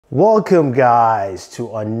Welcome guys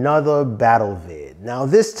to another battle vid. Now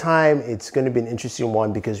this time it's going to be an interesting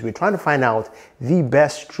one because we're trying to find out the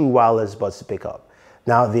best true wireless buds to pick up.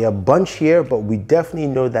 Now there are a bunch here, but we definitely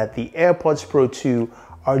know that the AirPods Pro 2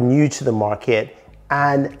 are new to the market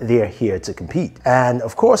and they're here to compete. And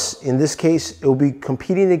of course, in this case, it will be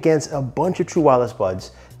competing against a bunch of true wireless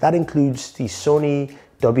buds. That includes the Sony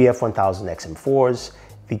WF-1000XM4s,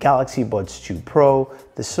 the Galaxy Buds 2 Pro,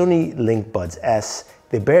 the Sony Link Buds S,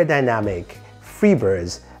 the Booredatwork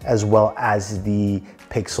Freebirds, as well as the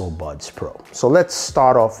Pixel Buds Pro. So let's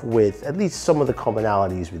start off with at least some of the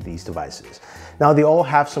commonalities with these devices. Now they all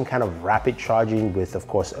have some kind of rapid charging with, of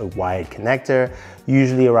course, a wired connector.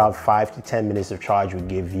 Usually around 5 to 10 minutes of charge will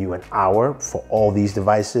give you an hour for all these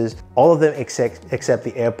devices. All of them except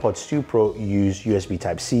the AirPods 2 Pro use USB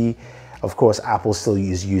Type-C. Of course, Apple still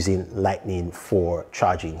is using Lightning for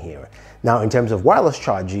charging here. Now in terms of wireless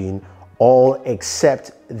charging, all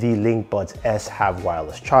except the Link Buds S have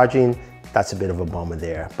wireless charging. That's a bit of a bummer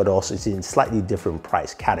there, but also it's in slightly different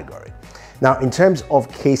price category. Now, in terms of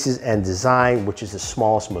cases and design, which is the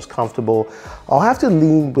smallest, most comfortable, I'll have to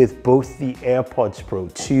lean with both the AirPods Pro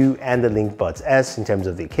 2 and the Link Buds S in terms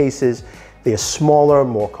of the cases. They're smaller,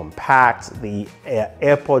 more compact. The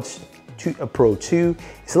AirPods Pro 2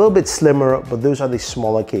 is a little bit slimmer, but those are the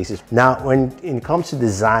smaller cases. Now, when it comes to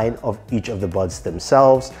design of each of the buds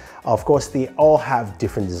themselves, of course, they all have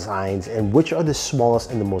different designs and which are the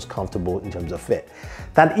smallest and the most comfortable in terms of fit.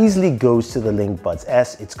 That easily goes to the Link Buds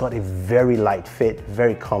S. It's got a very light fit,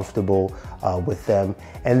 very comfortable with them.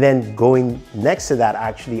 And then going next to that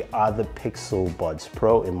actually are the Pixel Buds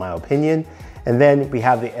Pro, in my opinion. And then we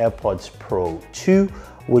have the AirPods Pro 2,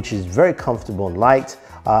 which is very comfortable and light.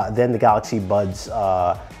 Then the Galaxy Buds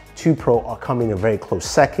 2 Pro are coming a very close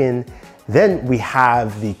second. Then we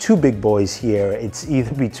have the two big boys here. It's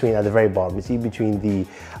either between, at the very bottom, it's either between the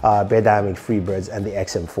Booredatwork Freebirds and the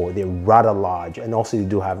XM4. They're rather large, and also they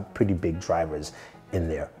do have pretty big drivers in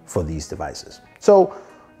there for these devices. So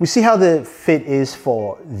we see how the fit is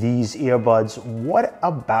for these earbuds. What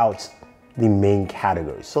about the main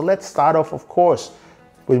categories? So let's start off, of course,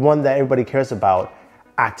 with one that everybody cares about,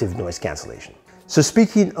 active noise cancellation. So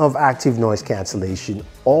speaking of active noise cancellation,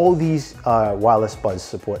 all these wireless buds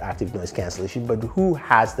support active noise cancellation, but who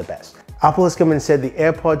has the best? Apple has come in and said the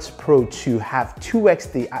AirPods Pro 2 have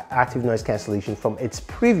 2x the active noise cancellation from its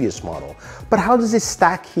previous model. But how does it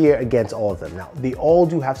stack here against all of them? Now, they all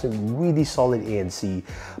do have some really solid ANC,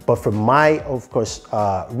 but from my, of course,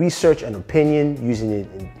 research and opinion, using it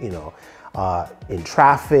in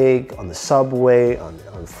traffic, on the subway,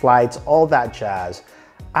 on flights, all that jazz,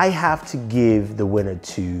 I have to give the winner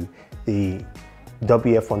to the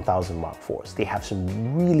WF-1000XM4s. They have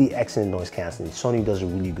some really excellent noise cancelling. Sony does a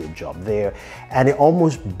really good job there, and it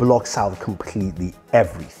almost blocks out completely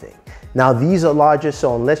everything. Now, these are larger,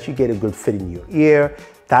 so unless you get a good fit in your ear,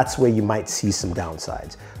 that's where you might see some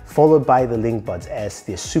downsides. Followed by the Link Buds S.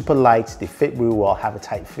 They're super light, they fit really well, have a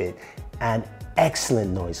tight fit, and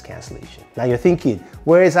excellent noise cancellation. Now you're thinking,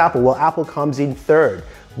 where is Apple? Well, Apple comes in third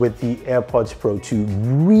with the AirPods Pro 2,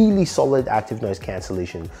 really solid active noise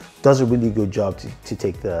cancellation, does a really good job to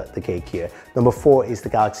take the cake here. Number 4 is the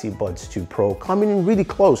Galaxy Buds 2 Pro, coming in really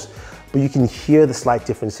close, but you can hear the slight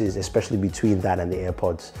differences, especially between that and the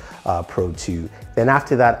AirPods Pro 2. Then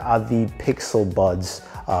after that are the Pixel Buds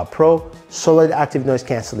Pro, solid active noise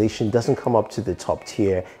cancellation, doesn't come up to the top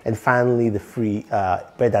tier. And finally, the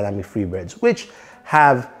Booredatwork Freebirds, which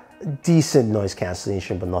have decent noise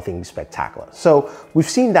cancellation, but nothing spectacular. So we've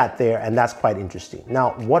seen that there, and that's quite interesting.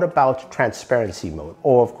 Now, what about transparency mode?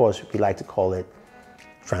 Or of course, we like to call it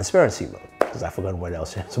transparency mode, because I forgot what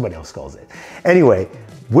else somebody else calls it. Anyway,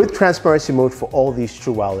 with transparency mode for all these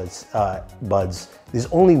true wireless buds, there's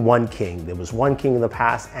only one king. There was one king in the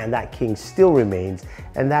past, and that king still remains,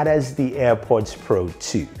 and that is the AirPods Pro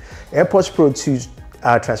 2. AirPods Pro 2's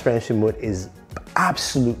transparency mode is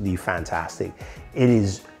absolutely fantastic. It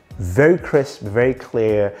is very crisp, very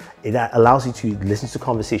clear. It allows you to listen to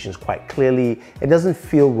conversations quite clearly. It doesn't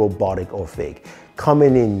feel robotic or fake.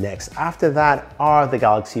 Coming in next after that are the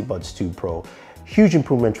Galaxy Buds 2 Pro. Huge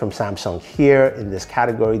improvement from Samsung here in this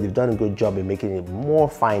category. They've done a good job in making it more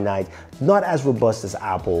finite, not as robust as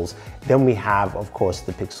Apple's. Then we have, of course,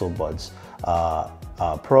 the Pixel Buds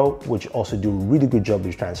Pro, which also do a really good job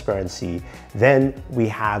with transparency. Then we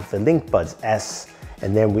have the Link Buds S,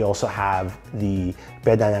 and then we also have the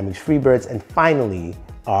Booredatwork Freebirds, and finally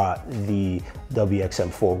the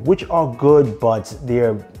WXM4, which are good, but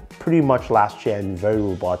they're pretty much last gen, very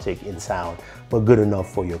robotic in sound, but good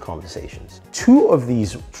enough for your conversations. Two of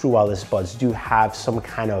these true wireless buds do have some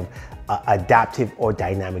kind of adaptive or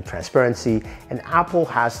dynamic transparency, and Apple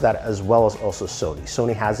has that as well as also Sony.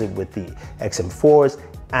 Sony has it with the XM4s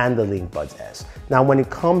and the LinkBuds S. Now, when it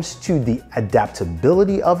comes to the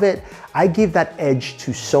adaptability of it, I give that edge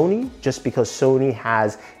to Sony just because Sony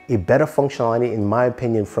has a better functionality, in my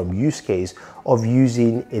opinion, from use case of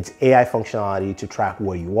using its AI functionality to track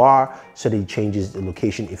where you are, so that it changes the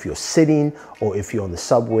location if you're sitting or if you're on the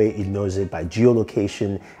subway, it knows it by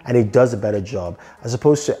geolocation, and it does a better job as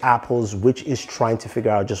opposed to Apple's, which is trying to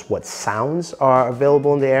figure out just what sounds are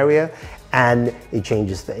available in the area, and it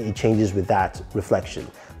changes with that reflection.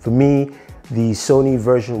 For me, the Sony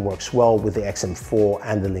version works well with the XM4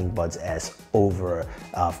 and the LinkBuds S over,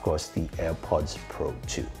 of course, the AirPods Pro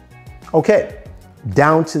 2. Okay,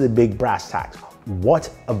 down to the big brass tacks. What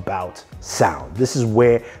about sound? This is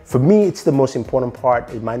where, for me, it's the most important part.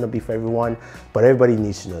 It might not be for everyone, but everybody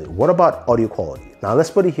needs to know it. What about audio quality? Now,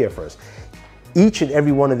 let's put it here first. Each and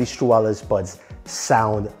every one of these true wireless buds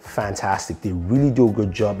sound fantastic. They really do a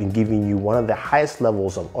good job in giving you one of the highest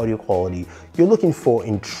levels of audio quality you're looking for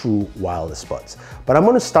in true wireless buds. But I'm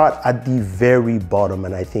going to start at the very bottom,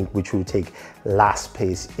 and I think which will take last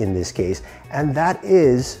place in this case, and that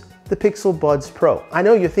is the Pixel Buds Pro. I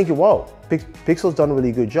know you're thinking, whoa, Pixel's done a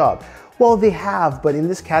really good job. Well, they have, but in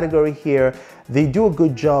this category here, they do a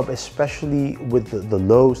good job, especially with the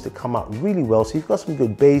lows that come out really well. So you've got some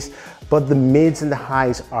good bass, but the mids and the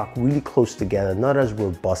highs are really close together, not as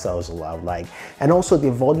robust as I would like. And also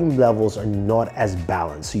the volume levels are not as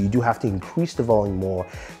balanced. So you do have to increase the volume more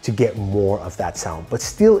to get more of that sound, but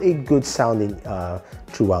still a good sounding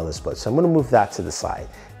true wireless bud. So I'm gonna move that to the side.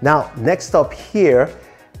 Now, next up here,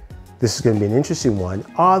 this is going to be an interesting one,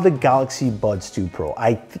 are the Galaxy Buds 2 Pro.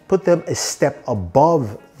 I put them a step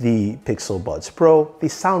above the Pixel Buds Pro. They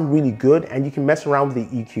sound really good, and you can mess around with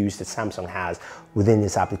the EQs that Samsung has within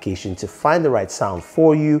this application to find the right sound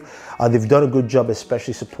for you. They've done a good job,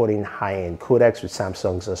 especially supporting high-end codecs with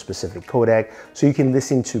Samsung's specific codec. So you can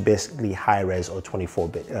listen to basically high-res or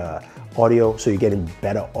 24-bit audio, so you're getting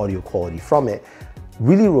better audio quality from it.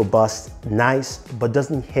 Really robust, nice, but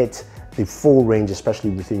doesn't hit the full range, especially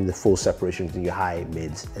within the full separation between your high,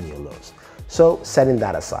 mids, and your lows. So setting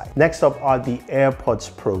that aside. Next up are the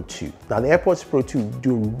AirPods Pro 2. Now the AirPods Pro 2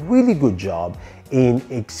 do a really good job in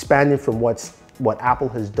expanding from what Apple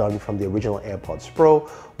has done from the original AirPods Pro,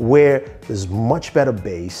 where there's much better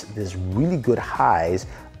bass, there's really good highs,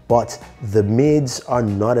 but the mids are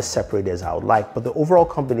not as separated as I would like, but the overall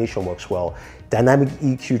combination works well. Dynamic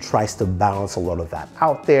EQ tries to balance a lot of that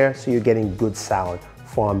out there, so you're getting good sound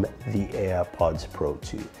from the AirPods Pro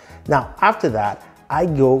 2. Now, after that, I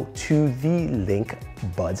go to the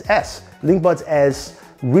LinkBuds S. LinkBuds S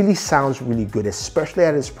really sounds really good, especially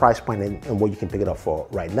at its price point and what you can pick it up for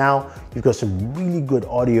right now. You've got some really good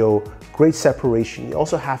audio, great separation. You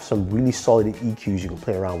also have some really solid EQs you can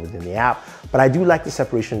play around with in the app, but I do like the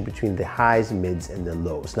separation between the highs, mids, and the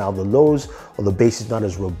lows. Now the lows or the bass is not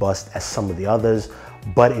as robust as some of the others,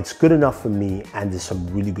 but it's good enough for me, and there's some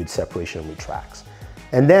really good separation with tracks.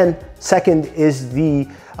 And then second is the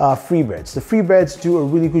FreeBuds. The FreeBuds do a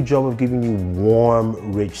really good job of giving you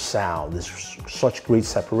warm, rich sound. There's such great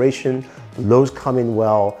separation. The lows come in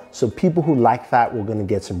well. So people who like that, we're gonna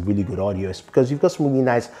get some really good audio because you've got some really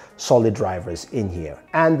nice solid drivers in here.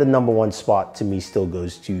 And the number one spot to me still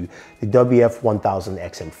goes to the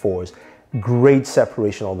WF-1000XM4s. Great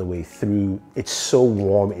separation all the way through. It's so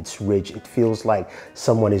warm, it's rich. It feels like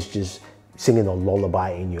someone is just singing a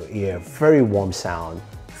lullaby in your ear. Very warm sound,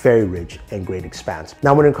 very rich, and great expanse.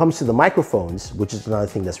 Now, when it comes to the microphones, which is another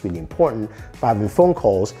thing that's really important for having phone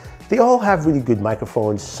calls, they all have really good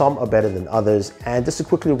microphones. Some are better than others. And just to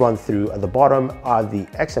quickly run through, at the bottom are the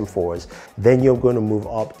XM4s. Then you're going to move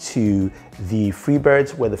up to the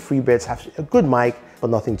FreeBuds, where the FreeBuds have a good mic, but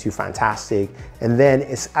nothing too fantastic. And then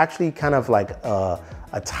it's actually kind of like a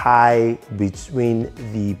tie between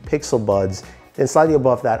the Pixel Buds. Then slightly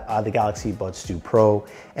above that are the Galaxy Buds 2 Pro.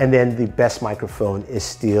 And then the best microphone is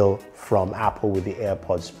still from Apple with the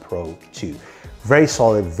AirPods Pro 2. Very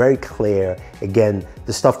solid, very clear. Again,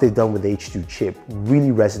 the stuff they've done with the H2 chip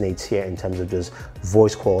really resonates here in terms of just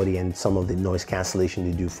voice quality and some of the noise cancellation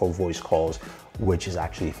they do for voice calls, which is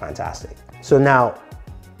actually fantastic. So now,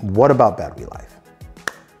 what about battery life?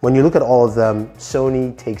 When you look at all of them,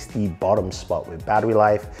 Sony takes the bottom spot with battery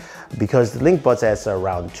life because the LinkBuds S are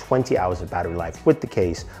around 20 hours of battery life with the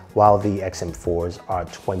case, while the XM4s are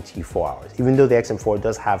 24 hours. Even though the XM4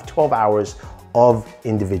 does have 12 hours of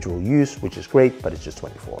individual use, which is great, but it's just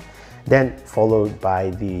 24. then followed by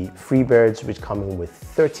the FreeBirds, which come in with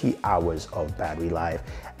 30 hours of battery life,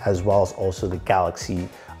 as well as also the Galaxy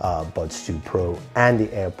Buds 2 Pro and the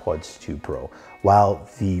AirPods 2 Pro, while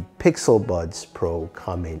the Pixel Buds Pro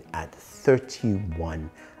come in at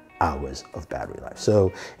 31 hours of battery life.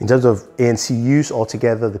 So in terms of ANC use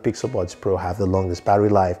altogether, the Pixel Buds Pro have the longest battery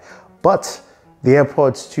life, but the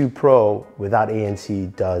AirPods 2 Pro without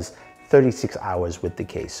ANC does 36 hours with the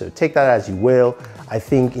case. So take that as you will. I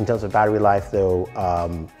think in terms of battery life though,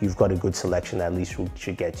 you've got a good selection, at least which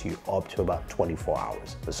should get you up to about 24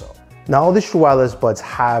 hours or so. Now all the true wireless buds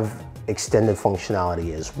have extended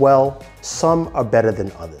functionality as well. Some are better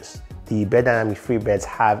than others. The Booredynamic FreeBirds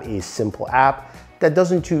have a simple app that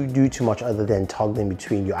doesn't do too much other than toggling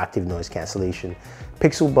between your active noise cancellation.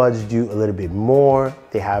 Pixel Buds do a little bit more.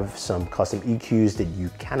 They have some custom EQs that you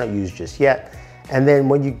cannot use just yet. And then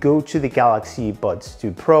when you go to the Galaxy Buds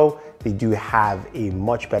 2 Pro, they do have a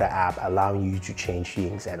much better app allowing you to change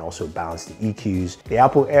things and also balance the EQs. The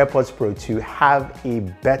Apple AirPods Pro 2 have a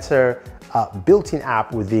better built-in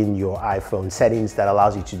app within your iPhone settings that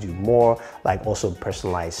allows you to do more, like also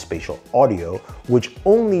personalized spatial audio, which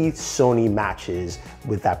only Sony matches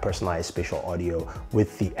with that personalized spatial audio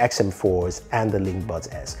with the XM4s and the Link Buds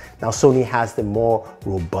S. Now Sony has the more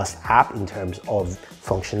robust app in terms of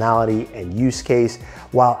functionality and use case,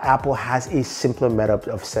 while Apple has a simpler method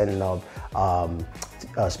of setting up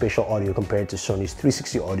spatial audio compared to Sony's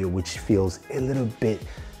 360 audio, which feels a little bit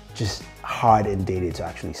just hard and dated to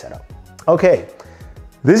actually set up. Okay,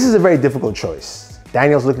 this is a very difficult choice.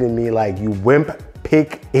 Daniel's looking at me like, you wimp,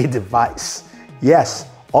 pick a device. Yes,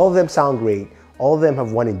 all of them sound great. All of them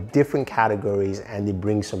have won in different categories and they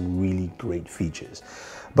bring some really great features.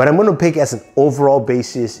 But I'm gonna pick as an overall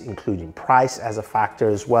basis, including price as a factor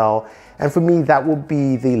as well. And for me, that will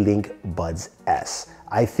be the Link Buds S.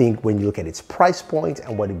 I think when you look at its price point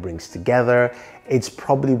and what it brings together, it's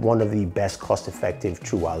probably one of the best cost-effective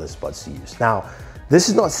true wireless buds to use. Now, this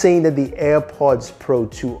is not saying that the AirPods Pro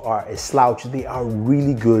 2 are a slouch. They are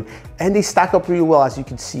really good and they stack up really well, as you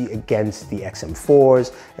can see, against the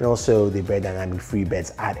XM4s and also the Booredynamic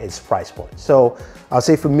FreeBirds at its price point. So I'll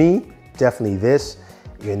say for me, definitely this.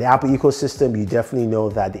 You're in the Apple ecosystem, you definitely know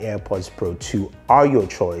that the AirPods Pro 2 are your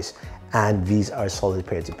choice and these are a solid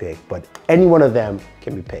pair to pick, but any one of them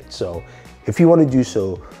can be picked. So if you want to do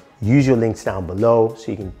so, use your links down below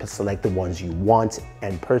so you can select the ones you want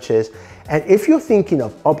and purchase. And if you're thinking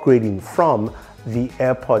of upgrading from the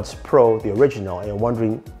AirPods Pro, the original, and you're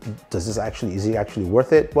wondering, is it actually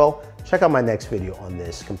worth it? Well, check out my next video on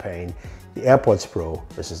this, comparing the AirPods Pro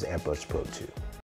versus the AirPods Pro 2.